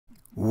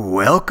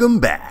Welcome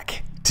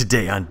back!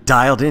 Today on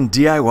Dialed In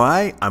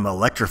DIY, I'm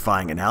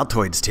electrifying an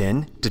Altoids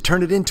tin to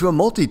turn it into a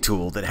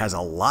multi-tool that has a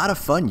lot of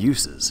fun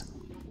uses.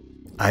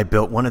 I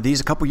built one of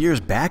these a couple years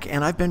back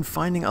and I've been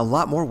finding a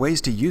lot more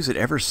ways to use it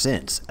ever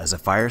since, as a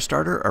fire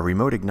starter, a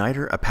remote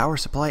igniter, a power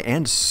supply,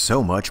 and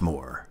so much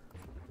more.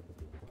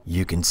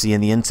 You can see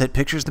in the inset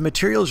pictures the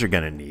materials you're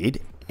going to need,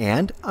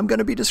 and I'm going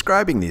to be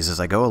describing these as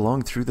I go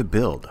along through the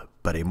build,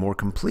 but a more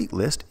complete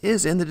list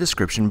is in the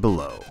description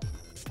below.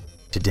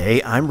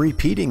 Today, I'm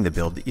repeating the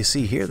build that you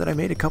see here that I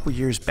made a couple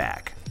years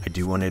back. I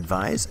do want to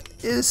advise,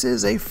 this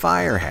is a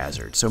fire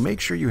hazard, so make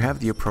sure you have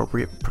the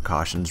appropriate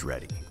precautions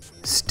ready.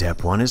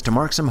 Step 1 is to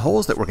mark some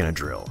holes that we're going to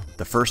drill.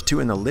 The first 2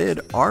 in the lid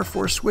are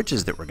for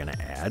switches that we're going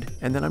to add,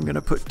 and then I'm going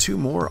to put 2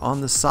 more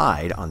on the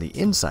side, on the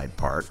inside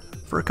part,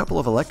 for a couple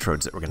of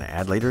electrodes that we're going to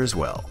add later as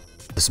well.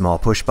 The small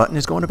push button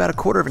is going about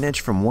 1/4 of an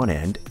inch from one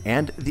end,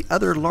 and the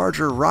other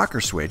larger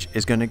rocker switch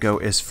is going to go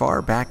as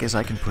far back as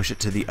I can push it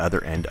to the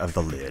other end of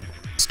the lid.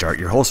 Start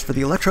your holes for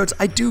the electrodes.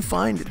 I do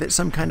find that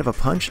some kind of a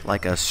punch,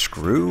 like a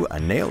screw, a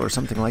nail, or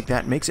something like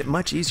that, makes it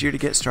much easier to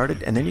get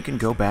started, and then you can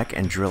go back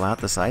and drill out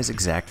the size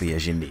exactly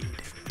as you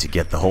need. To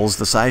get the holes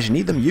the size you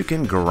need them, you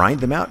can grind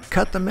them out,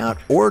 cut them out,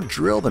 or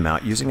drill them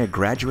out using a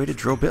graduated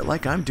drill bit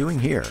like I'm doing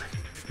here.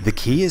 The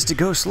key is to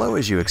go slow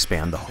as you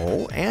expand the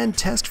hole and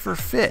test for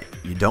fit.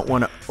 You don't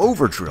want to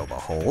over drill the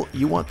hole,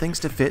 you want things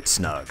to fit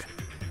snug.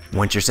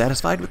 Once you're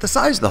satisfied with the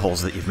size of the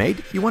holes that you've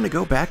made, you want to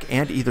go back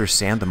and either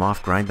sand them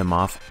off, grind them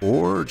off,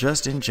 or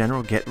just in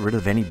general get rid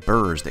of any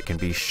burrs that can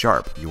be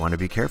sharp. You want to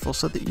be careful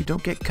so that you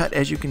don't get cut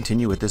as you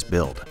continue with this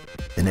build.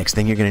 The next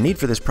thing you're going to need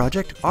for this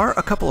project are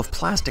a couple of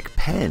plastic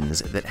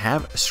pens that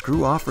have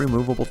screw-off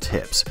removable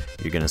tips.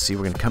 You're going to see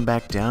we're going to come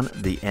back down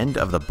the end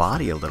of the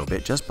body a little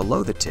bit just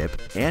below the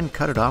tip and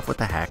cut it off with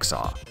the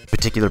hacksaw.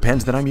 Particular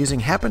pens that I'm using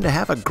happen to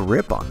have a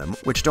grip on them,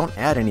 which don't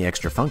add any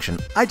extra function.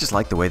 I just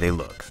like the way they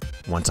look.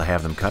 Once I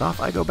have them cut off,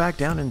 I go back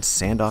down and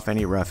sand off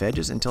any rough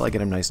edges until I get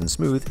them nice and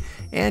smooth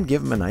and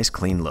give them a nice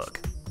clean look.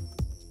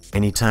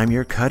 Anytime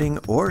you're cutting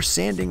or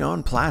sanding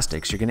on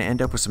plastics, you're going to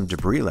end up with some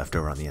debris left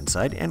over on the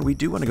inside, and we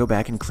do want to go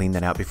back and clean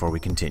that out before we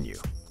continue.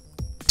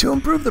 To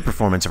improve the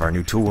performance of our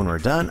new tool when we're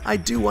done, I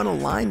do want to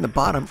line the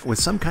bottom with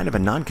some kind of a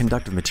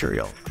non-conductive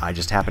material. I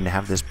just happen to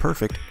have this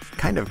perfect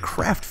kind of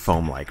craft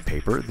foam-like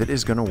paper that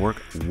is going to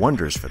work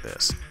wonders for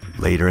this.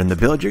 Later in the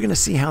build, you're going to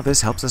see how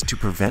this helps us to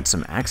prevent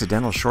some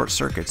accidental short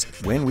circuits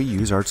when we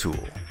use our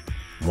tool.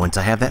 Once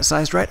I have that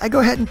sized right, I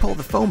go ahead and pull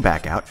the foam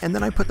back out, and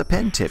then I put the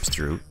pen tips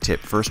through, tip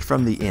first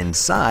from the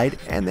inside,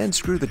 and then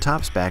screw the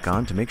tops back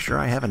on to make sure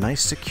I have a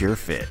nice secure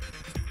fit.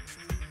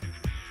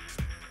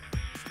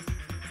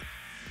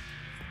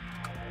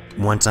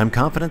 Once I'm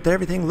confident that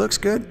everything looks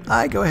good,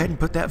 I go ahead and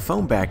put that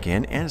foam back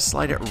in and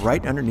slide it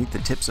right underneath the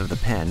tips of the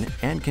pen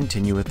and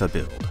continue with the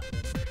build.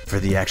 For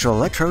the actual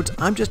electrodes,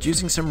 I'm just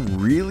using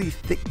some really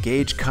thick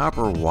gauge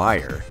copper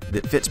wire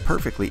that fits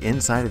perfectly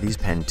inside of these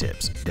pen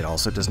tips. It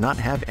also does not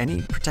have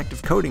any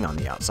protective coating on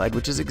the outside,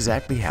 which is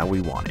exactly how we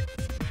want it.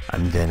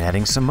 I'm then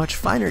adding some much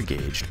finer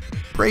gauged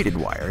braided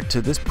wire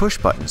to this push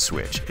button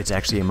switch. It's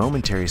actually a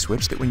momentary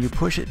switch that when you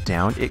push it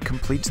down, it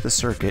completes the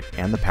circuit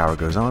and the power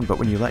goes on, but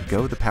when you let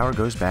go, the power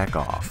goes back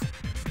off.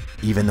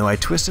 Even though I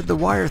twisted the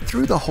wire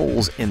through the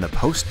holes in the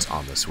posts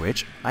on the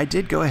switch, I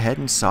did go ahead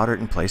and solder it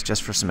in place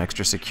just for some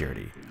extra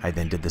security. I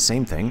then did the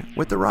same thing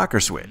with the rocker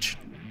switch.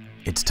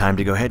 It's time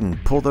to go ahead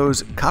and pull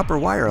those copper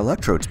wire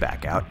electrodes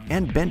back out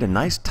and bend a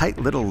nice tight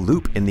little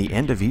loop in the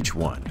end of each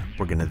one.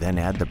 We're going to then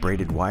add the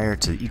braided wire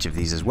to each of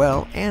these as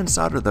well and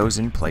solder those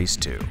in place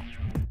too.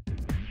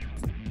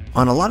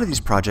 On a lot of these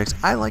projects,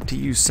 I like to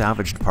use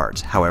salvaged parts.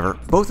 However,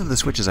 both of the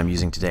switches I'm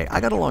using today, I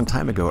got a long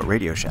time ago at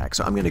Radio Shack,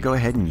 so I'm going to go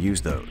ahead and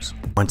use those.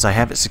 Once I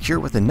have it secure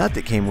with the nut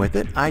that came with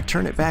it, I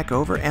turn it back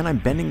over and I'm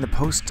bending the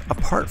posts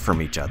apart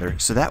from each other,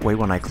 so that way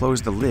when I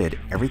close the lid,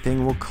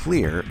 everything will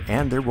clear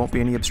and there won't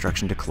be any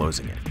obstruction to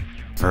closing it.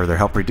 To further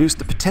help reduce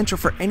the potential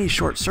for any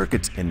short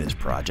circuits in this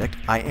project,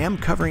 I am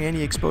covering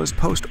any exposed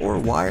post or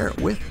wire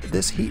with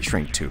this heat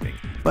shrink tubing,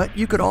 but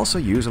you could also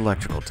use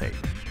electrical tape.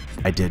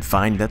 I did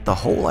find that the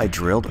hole I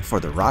drilled for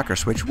the rocker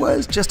switch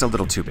was just a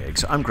little too big,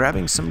 so I'm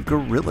grabbing some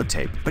Gorilla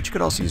Tape, but you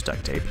could also use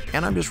duct tape,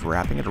 and I'm just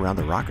wrapping it around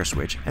the rocker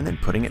switch and then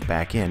putting it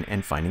back in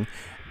and finding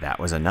that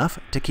was enough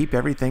to keep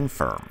everything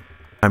firm.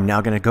 I'm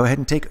now going to go ahead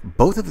and take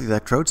both of the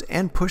electrodes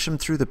and push them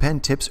through the pen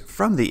tips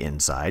from the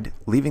inside,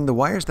 leaving the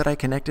wires that I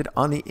connected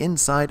on the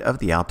inside of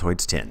the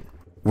Altoids tin.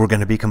 We're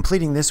going to be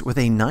completing this with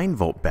a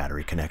 9-volt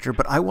battery connector,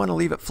 but I want to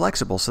leave it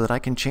flexible so that I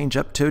can change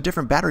up to a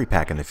different battery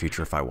pack in the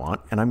future if I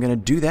want, and I'm going to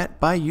do that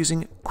by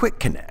using quick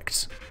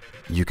connects.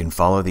 You can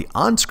follow the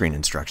on-screen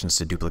instructions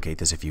to duplicate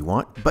this if you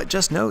want, but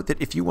just know that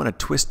if you want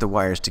to twist the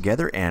wires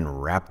together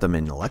and wrap them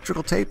in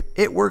electrical tape,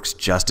 it works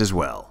just as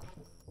well.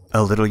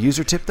 A little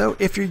user tip though,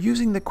 if you're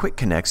using the quick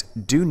connects,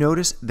 do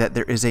notice that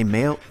there is a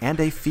male and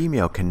a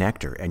female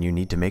connector, and you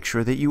need to make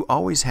sure that you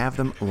always have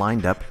them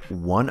lined up,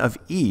 one of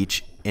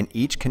each, in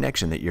each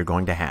connection that you're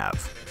going to have.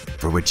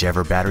 For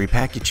whichever battery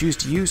pack you choose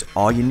to use,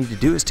 all you need to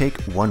do is take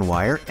one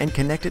wire and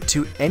connect it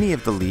to any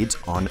of the leads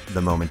on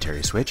the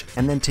Momentary switch,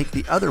 and then take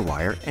the other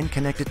wire and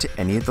connect it to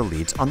any of the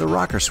leads on the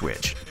rocker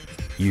switch.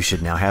 You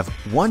should now have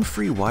one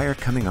free wire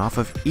coming off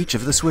of each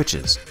of the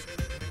switches.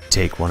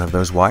 Take one of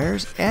those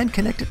wires and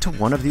connect it to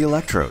one of the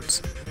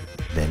electrodes.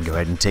 Then go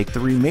ahead and take the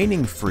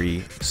remaining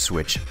free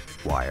switch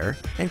wire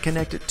and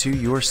connect it to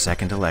your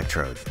second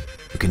electrode.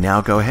 You can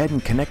now go ahead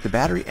and connect the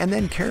battery and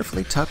then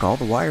carefully tuck all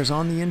the wires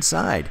on the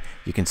inside.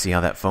 You can see how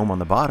that foam on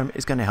the bottom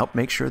is going to help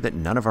make sure that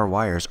none of our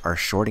wires are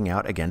shorting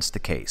out against the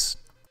case.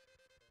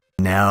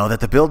 Now that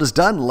the build is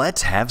done,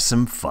 let's have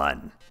some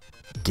fun.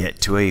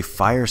 Get to a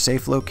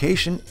fire-safe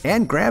location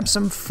and grab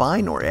some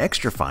fine or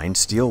extra fine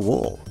steel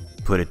wool.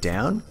 Put it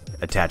down,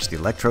 attach the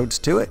electrodes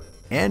to it,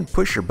 and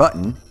push your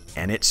button,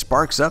 and it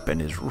sparks up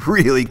and is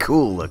really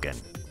cool looking.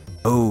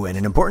 Oh, and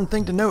an important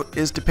thing to note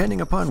is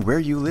depending upon where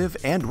you live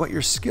and what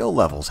your skill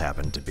levels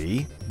happen to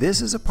be,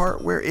 this is a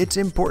part where it's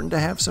important to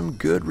have some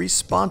good,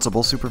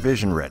 responsible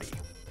supervision ready.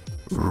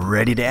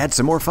 Ready to add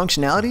some more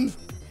functionality?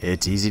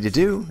 It's easy to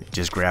do.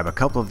 Just grab a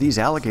couple of these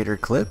alligator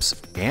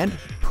clips and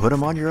put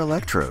them on your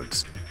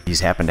electrodes. These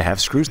happen to have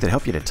screws that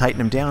help you to tighten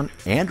them down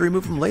and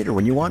remove them later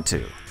when you want to.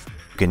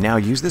 You can now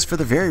use this for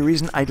the very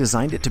reason I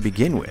designed it to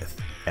begin with,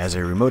 as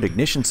a remote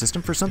ignition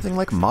system for something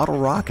like model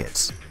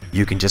rockets.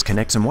 You can just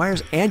connect some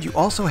wires, and you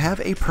also have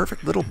a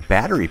perfect little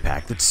battery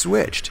pack that's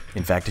switched.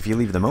 In fact, if you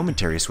leave the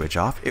Momentary switch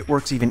off, it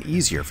works even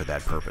easier for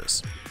that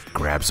purpose.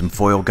 Grab some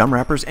foil gum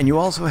wrappers, and you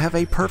also have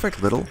a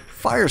perfect little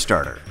fire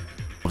starter.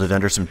 Hold it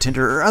under some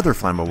tinder or other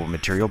flammable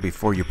material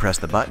before you press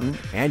the button,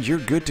 and you're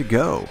good to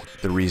go.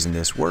 The reason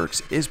this works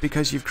is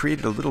because you've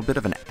created a little bit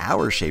of an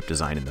hour-shaped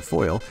design in the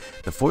foil.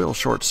 The foil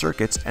short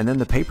circuits, and then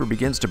the paper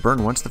begins to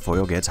burn once the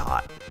foil gets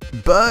hot.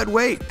 But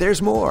wait,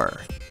 there's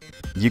more!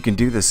 You can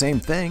do the same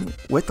thing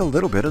with a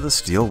little bit of the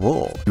steel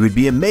wool. You would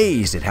be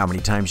amazed at how many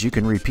times you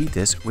can repeat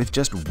this with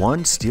just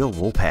one steel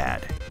wool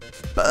pad.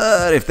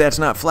 But if that's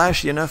not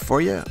flashy enough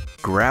for you,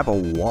 grab a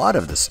wad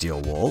of the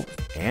steel wool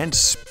and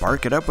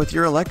spark it up with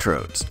your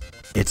electrodes.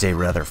 It's a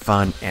rather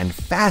fun and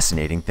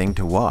fascinating thing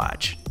to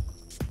watch.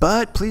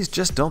 But please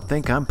just don't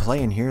think I'm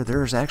playing here,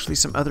 there's actually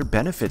some other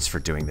benefits for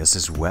doing this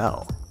as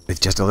well. With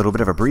just a little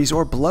bit of a breeze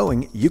or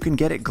blowing, you can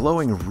get it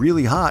glowing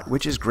really hot,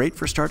 which is great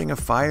for starting a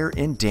fire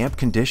in damp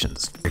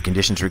conditions. If your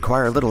conditions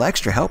require a little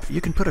extra help, you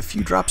can put a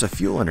few drops of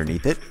fuel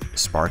underneath it,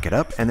 spark it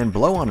up, and then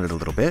blow on it a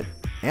little bit,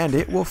 and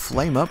it will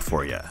flame up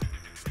for you.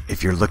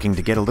 If you're looking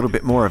to get a little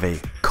bit more of a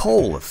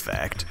coal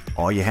effect,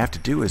 all you have to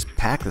do is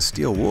pack the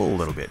steel wool a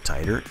little bit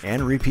tighter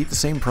and repeat the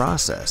same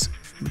process,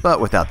 but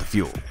without the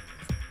fuel.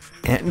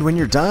 And when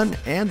you're done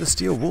and the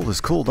steel wool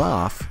is cooled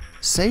off,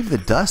 save the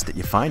dust that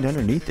you find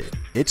underneath it.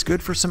 It's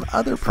good for some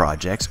other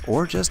projects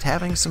or just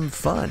having some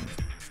fun.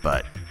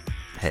 But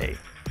hey,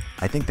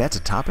 I think that's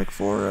a topic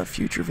for a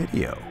future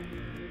video.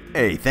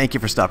 Hey, thank you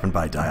for stopping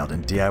by Dialed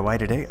In DIY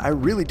today. I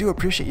really do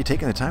appreciate you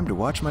taking the time to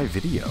watch my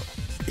video.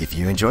 If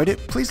you enjoyed it,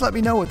 please let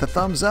me know with a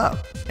thumbs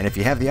up. And if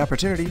you have the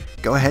opportunity,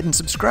 go ahead and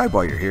subscribe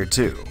while you're here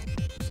too.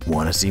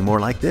 Want to see more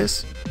like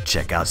this?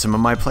 Check out some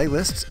of my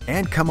playlists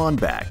and come on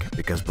back,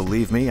 because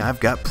believe me, I've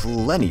got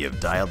plenty of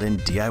Dialed In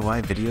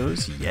DIY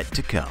videos yet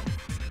to come.